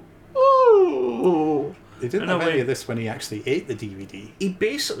 They didn't have any of this when he actually ate the DVD. He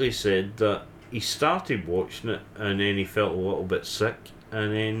basically said that he started watching it and then he felt a little bit sick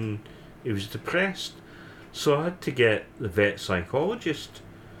and then he was depressed. So I had to get the vet psychologist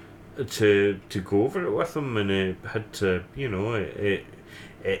to go over it with him, and it had to, you know, it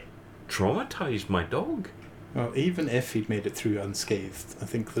traumatised my dog. Well, even if he'd made it through unscathed, I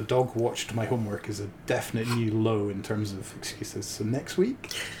think the dog watched my homework is a definite new low in terms of excuses. So next week?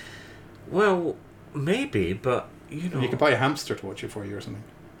 Well, maybe, but, you know... You could buy a hamster to watch it for you or something.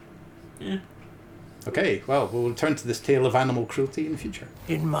 Yeah. Okay, well, we'll return to this tale of animal cruelty in the future.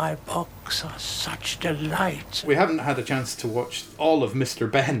 In my box are such delights. We haven't had a chance to watch all of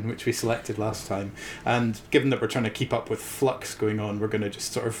Mr. Ben, which we selected last time, and given that we're trying to keep up with Flux going on, we're going to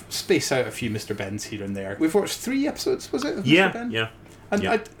just sort of space out a few Mr. Bens here and there. We've watched 3 episodes, was it, of Mr. Ben? Yeah. And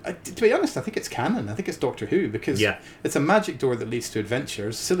yeah. I, to be honest, I think it's canon. I think it's Doctor Who, because it's a magic door that leads to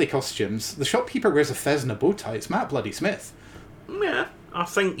adventures, silly costumes. The shopkeeper wears a fez and a bow tie. It's Matt Bloody Smith. Yeah. I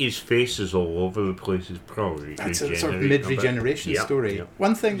think his face is all over the place. Is probably that's a sort of mid-regeneration story. Yep.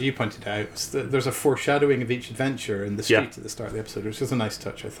 One thing you pointed out was that there's a foreshadowing of each adventure in the street at the start of the episode, which is a nice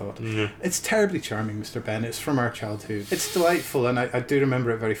touch, I thought. It's terribly charming, Mr. Ben. It's from our childhood. It's delightful, and I do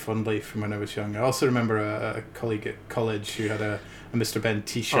remember it very fondly from when I was young. I also remember a colleague at college who had a Mr. Ben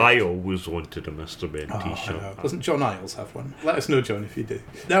t-shirt. I always wanted a Mr. Ben t-shirt. Doesn't John Isles have one? Let us know, John, if you do.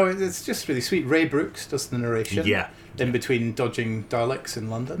 No, it's just really sweet. Ray Brooks does the narration. Yeah. In between dodging Daleks in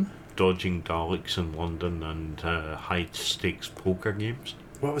London. Dodging Daleks in London and high-stakes poker games.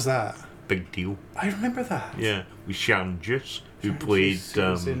 What was that? Big deal. I remember that. Yeah, with Sharon Juice, who played...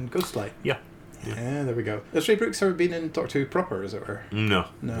 was in Ghostlight. Yeah. Yeah, there we go. Has Ray Brooks ever been in Doctor Who proper, as it were? No.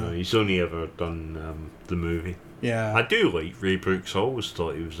 He's only ever done the movie. Yeah. I do like Ray Brooks. I always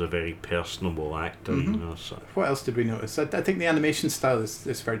thought he was a very personable actor, you know. So. What else did we notice? I think the animation style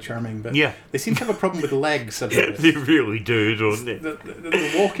is very charming, but yeah. They seem to have a problem with legs. They really do, don't they?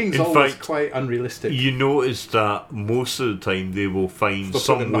 The walking's always quite unrealistic. You notice that most of the time they will find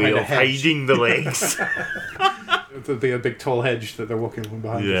some way of hiding the legs. There'll be a big tall hedge that they're walking along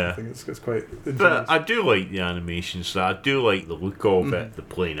behind. Yeah. I think it's quite ingenious. But I do like the animation style. I do like the look of it, the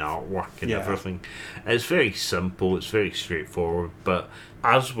plain artwork and everything. It's very simple, it's very straightforward, but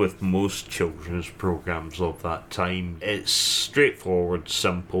as with most children's programmes of that time, it's straightforward,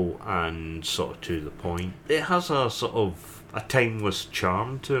 simple and sort of to the point. It has a sort of a timeless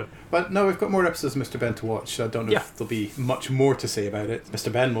charm to it. But no, we've got more episodes of Mr. Ben to watch, so I don't know if there'll be much more to say about it.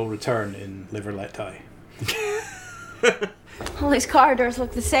 Mr. Ben will return in Live or Let Die. All these corridors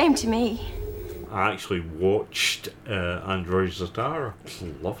look the same to me. I actually watched Android Zatara. It's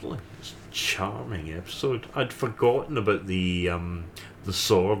lovely. It's a charming episode. I'd forgotten about the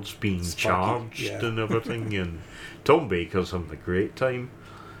swords being charged and everything, and Tom Baker's having a great time.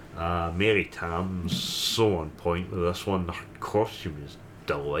 Mary Tam's so on point with this one. Her costume is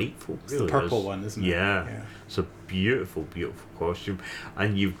delightful. It's really the purple one, isn't it? Yeah. It's a beautiful, beautiful costume.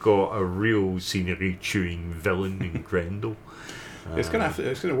 And you've got a real scenery chewing villain in Grendel. It's going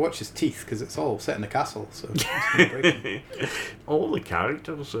to watch his teeth because it's all set in a castle, so it's gonna break them. All the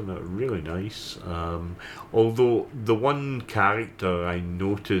characters in it are really nice. Although the one character I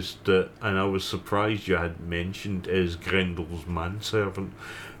noticed that, and I was surprised you hadn't mentioned, is Grendel's manservant,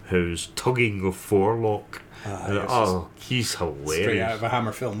 who's tugging of Forlock. He's hilarious. Straight out of a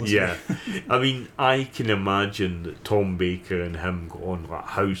Hammer film, wasn't Yeah. I mean, I can imagine that Tom Baker and him go on like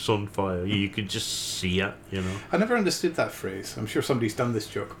house on fire. You could just see it, you know. I never understood that phrase. I'm sure somebody's done this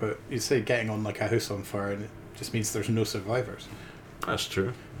joke, but you say getting on like a house on fire and it just means there's no survivors. That's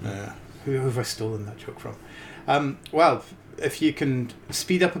true. Who have I stolen that joke from? Well, if you can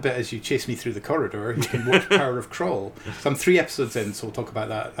speed up a bit as you chase me through the corridor, you can watch Power of Crawl. So I'm 3 episodes in, so we'll talk about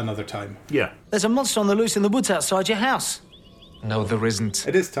that another time. Yeah. There's a monster on the loose in the woods outside your house. No, there isn't.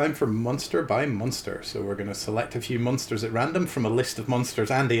 It is time for Monster by Monster. So we're going to select a few monsters at random from a list of monsters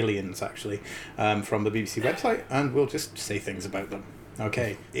and aliens, actually, from the BBC website, and we'll just say things about them.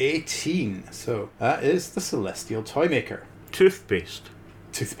 Okay, 18. So that is the Celestial Toymaker. Toothpaste.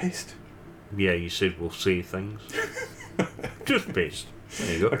 Toothpaste? Yeah, you said we'll say things. Toothpaste.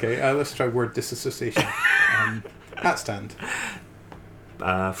 There you go. Okay, let's try word disassociation. Hat stand.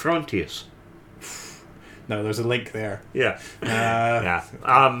 Frontiers. No, there's a link there. Yeah.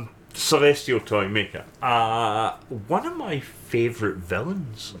 Celestial Toymaker. One of my favourite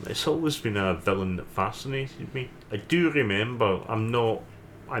villains. It's always been a villain that fascinated me. I do remember,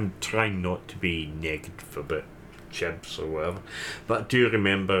 I'm trying not to be negative about Chibs or whatever, but I do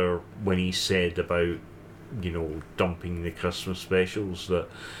remember when he said about, dumping the Christmas specials, that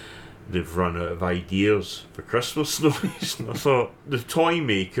they've run out of ideas for Christmas stories. And I thought, the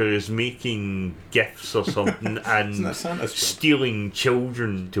Toymaker is making gifts or something and stealing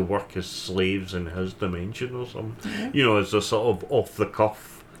children to work as slaves in his dimension or something. Yeah. As a sort of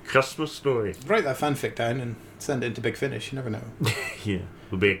off-the-cuff Christmas story. Write that fanfic down and send it into Big Finish, you never know. Yeah,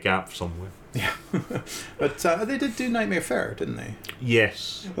 there'll be a gap somewhere. Yeah. But they did do Nightmare Fair, didn't they?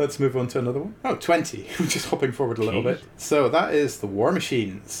 Yes. Let's move on to another one. Oh, 20. I'm just hopping forward a little bit. So that is the War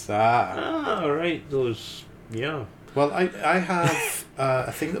Machines. Right. Those, yeah. Well, I have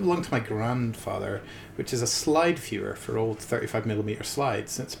a thing that belonged to my grandfather, which is a slide viewer for old 35mm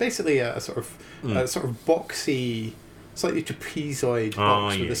slides. It's basically a sort of boxy, slightly trapezoid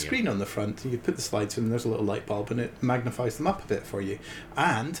box with a screen on the front. You put the slides in, and there's a little light bulb, and it magnifies them up a bit for you.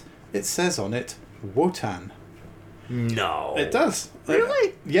 And it says on it, Wotan. No. It does.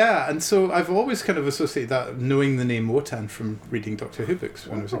 Really? Yeah, and so I've always kind of associated that, knowing the name Wotan from reading Doctor Who books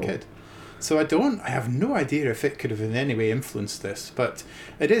when I was a kid. So I have no idea if it could have in any way influenced this, but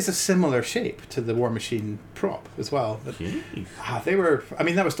it is a similar shape to the War Machine prop as well. But,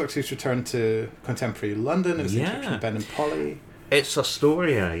 that was Doctor Who's return to contemporary London. It was the introduction of Ben and Polly. It's a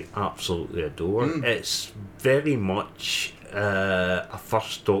story I absolutely adore. It's very much a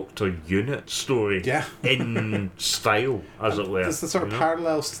First Doctor unit story in style, as it were. There's the sort of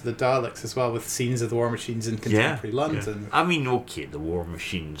parallels to the Daleks as well, with scenes of the War Machines in contemporary London. I mean, okay, the War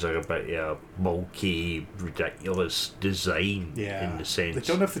Machines are a bit of a bulky, ridiculous design in the sense. They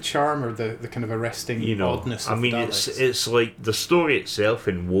don't have the charm or the kind of arresting oddness of the Daleks. It's like the story itself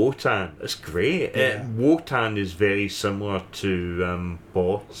in Wotan. It's great. Yeah. Wotan is very similar to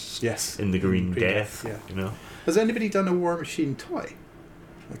Boss in the Green Death. Has anybody done a War Machine toy?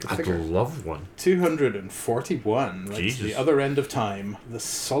 Like I'd love one. 241, like Jesus. the other end of time. The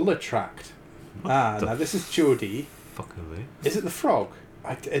Solitract. Now this is Jodie. Fuck are they? Is it the frog?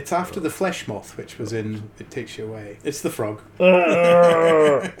 It's after the Flesh Moth, which was in It Takes You Away. It's the frog.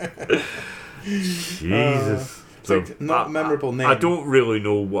 Jesus. It's like not a memorable name. I don't really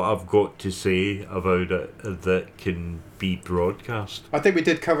know what I've got to say about it that can be broadcast. I think we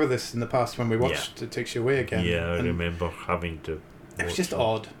did cover this in the past when we watched It Takes You Away again. Yeah, I remember having to. It was just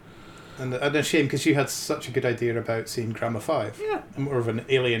odd. And a shame, because you had such a good idea about seeing Grandma 5. Yeah. More of an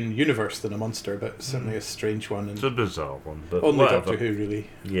alien universe than a monster, but certainly a strange one. And it's a bizarre one, but only whatever. Doctor Who, really.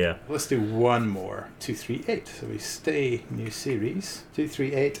 Yeah. Let's do one more. 238. So we stay new series.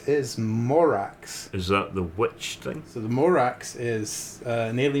 238 is Morax. Is that the witch thing? So the Morax is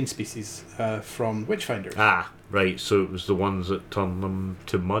an alien species from Witchfinders. Ah, right. So it was the ones that turned them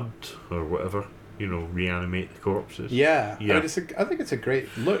to mud or whatever. Reanimate the corpses. Yeah. I think it's a great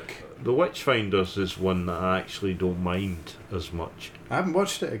look. The Witchfinders is one that I actually don't mind as much. I haven't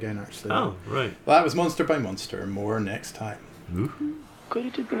watched it again, actually. Oh, right. Well, that was Monster by Monster. More next time. Woohoo. Could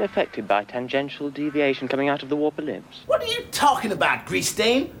it have been affected by tangential deviation coming out of the warp ellipse? What are you talking about, Grease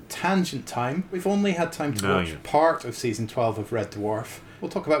Stain? Tangent time. We've only had time to watch part of season 12 of Red Dwarf. We'll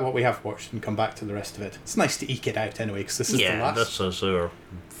talk about what we have watched and come back to the rest of it. It's nice to eke it out anyway, because this is the last. This is our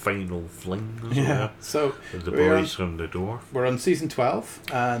final fling. So the boys from the door. We're on season 12,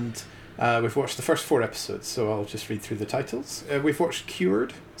 and we've watched the first 4 episodes, so I'll just read through the titles. We've watched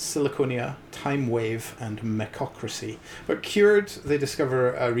Cured, Siliconia, Time Wave, and Mechocracy. But Cured, they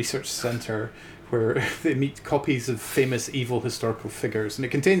discover a research centre where they meet copies of famous evil historical figures, and it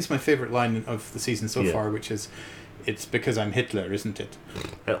contains my favourite line of the season so far, which is, "It's because I'm Hitler, isn't it?"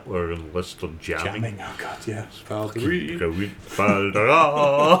 Hitler and Lister jamming. Oh God, yeah.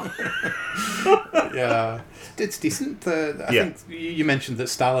 Yeah, it's decent. I think you mentioned that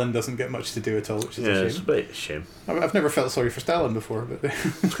Stalin doesn't get much to do at all, which is a shame. It's a bit of a shame. I've never felt sorry for Stalin before, but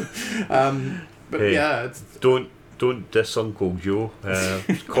hey, yeah, it's... Don't diss Uncle Joe.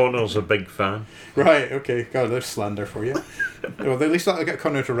 Connor's a big fan. Right, okay. God, there's slander for you. Well, at least I'll get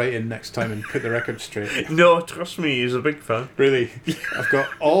Connor to write in next time and put the record straight. No, trust me, he's a big fan. Really? I've got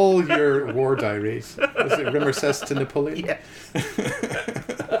all your war diaries. As it Rimmer says to Napoleon. Yeah.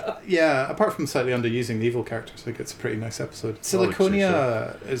 Yeah, apart from slightly underusing the evil characters, I think it's a pretty nice episode.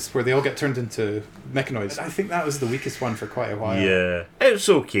 Siliconia is where they all get turned into mechanoids. I think that was the weakest one for quite a while. Yeah, it's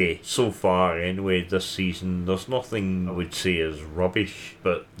okay so far anyway this season. There's nothing I would say is rubbish,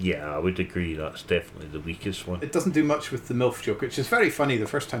 but yeah, I would agree that's definitely the weakest one. It doesn't do much with the MILF joke, which is very funny the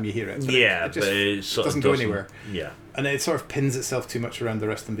first time you hear it. But but it sort doesn't of go anywhere. Yeah. And it sort of pins itself too much around the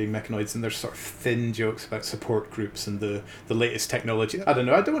rest of them being mechanoids, and there's sort of thin jokes about support groups and the latest technology. I don't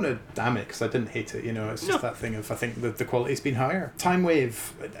know, I don't want to damn it because I didn't hate it, it's just that thing of I think the quality's been higher. Time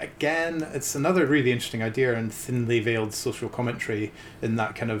Wave, again, it's another really interesting idea and thinly veiled social commentary in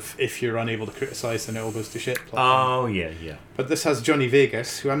that kind of if you're unable to criticise then it all goes to shit. Oh, yeah. But this has Johnny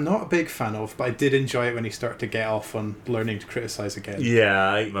Vegas, who I'm not a big fan of, but I did enjoy it when he started to get off on learning to criticise again. Yeah,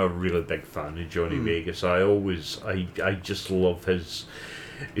 I'm a really big fan of Johnny Vegas. I just love his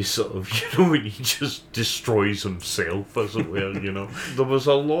sort of, when he just destroys himself, as it were, There was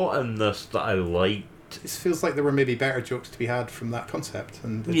a lot in this that I liked. It feels like there were maybe better jokes to be had from that concept.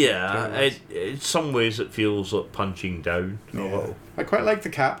 And in some ways it feels like punching down a little. I quite like the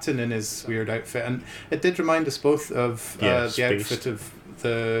captain in his weird outfit, and it did remind us both of the outfit of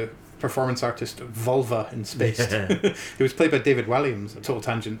the performance artist Vulva in Spaced. He was played by David Walliams. A total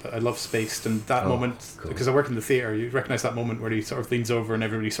tangent, but I love Spaced, and that moment, because I work in the theatre, you recognise that moment where he sort of leans over and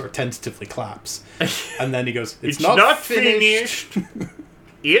everybody sort of tentatively claps, and then he goes, it's not finished.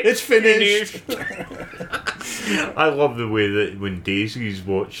 It's finished. I love the way that when Daisy's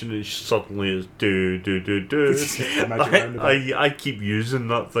watching it, suddenly it's do. I keep using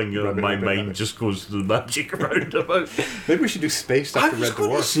that thing, my mind just goes to the magic roundabout. Maybe we should do Spaced after Red Dwarf. I was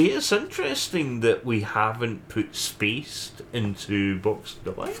going to say, it's interesting that we haven't put Spaced into Box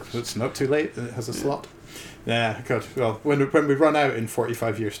Deluxe. It's not too late, it has a slot. Yeah, good. Well, when we run out in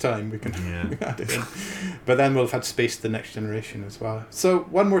 45 years' time, we can add it in. But then we'll have had Spaced the Next Generation as well. So,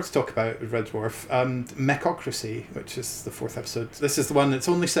 one more to talk about with Red Dwarf. Mechocracy, which is the 4th episode. This is the one that's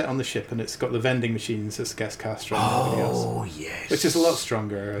only set on the ship, and it's got the vending machines as guest caster and nobody else. Oh, yes. Which is a lot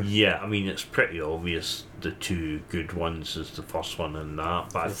stronger. Yeah, I mean, it's pretty obvious the 2 good ones is the first one and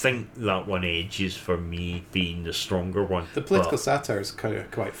that, but I think that one edges for me being the stronger one. The political satire is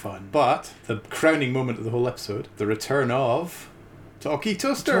quite fun, but the crowning moment of the whole episode, the return of Talkie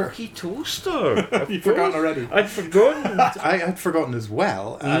Toaster. Talkie Toaster. You've forgotten already. I'd forgotten. I had forgotten as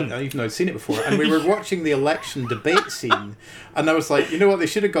well, even though I'd seen it before. And we were watching the election debate scene, and I was like, you know what? They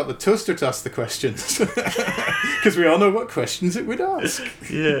should have got the toaster to ask the questions, because we all know what questions it would ask.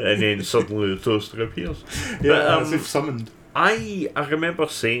 Yeah, and then suddenly the toaster appears. Yeah, as if summoned. I remember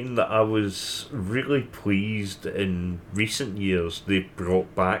saying that I was really pleased in recent years they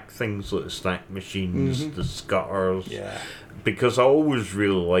brought back things like the snack machines, the scutters. Yeah. Because I always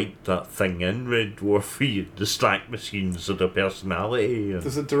really liked that thing in Red Dwarf, the snack machines and their personality.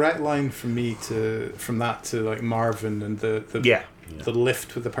 There's a direct line from that to like Marvin and the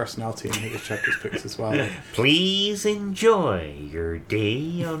lift with the personality in Hitchhiker's Picks as well. Please enjoy your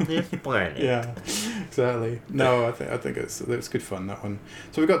day on this planet. Yeah, exactly. No, I think it's good fun, that one.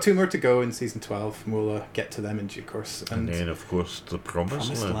 So we've got 2 more to go in season 12, and we'll get to them in due course. And then, of course, the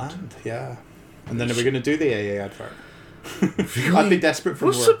Promised Land. Yeah. And then are we going to do the AA advert? Really? I'd be desperate for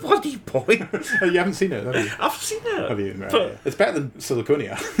What's more. the bloody point? You haven't seen it, have you? I've seen it. Have you? Right, yeah. It's better than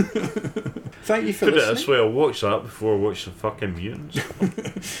Siliconia. Thank you for listening. Put it this way, I'll watch that before I watch the fucking Mutants.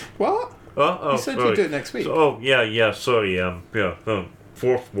 What? You said you'd do it next week. Sorry.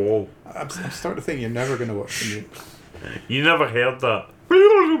 Fourth wall. I'm starting to think you're never going to watch the Mutants. You never heard that.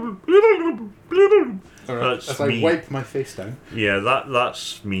 Alright, as I wipe my face down. Yeah,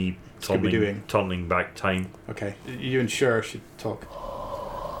 that's me turning back time. Okay, you and Cher should talk.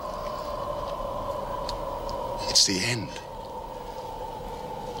 It's the end.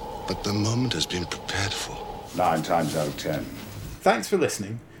 but the moment has been prepared for. 9 times out of 10. Thanks for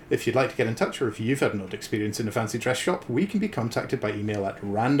listening. If you'd like to get in touch or if you've had an odd experience in a fancy dress shop, we can be contacted by email at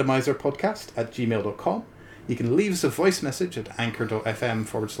randomizerpodcast@gmail.com. You can leave us a voice message at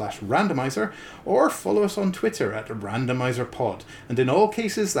anchor.fm/randomizer or follow us on Twitter at randomizerpod. And in all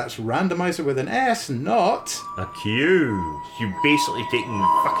cases, that's randomizer with an S, not a Q. You're basically taking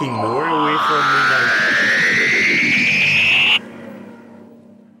fucking more away from me now.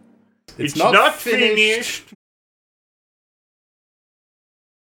 It's not finished.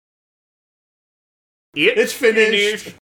 It's finished.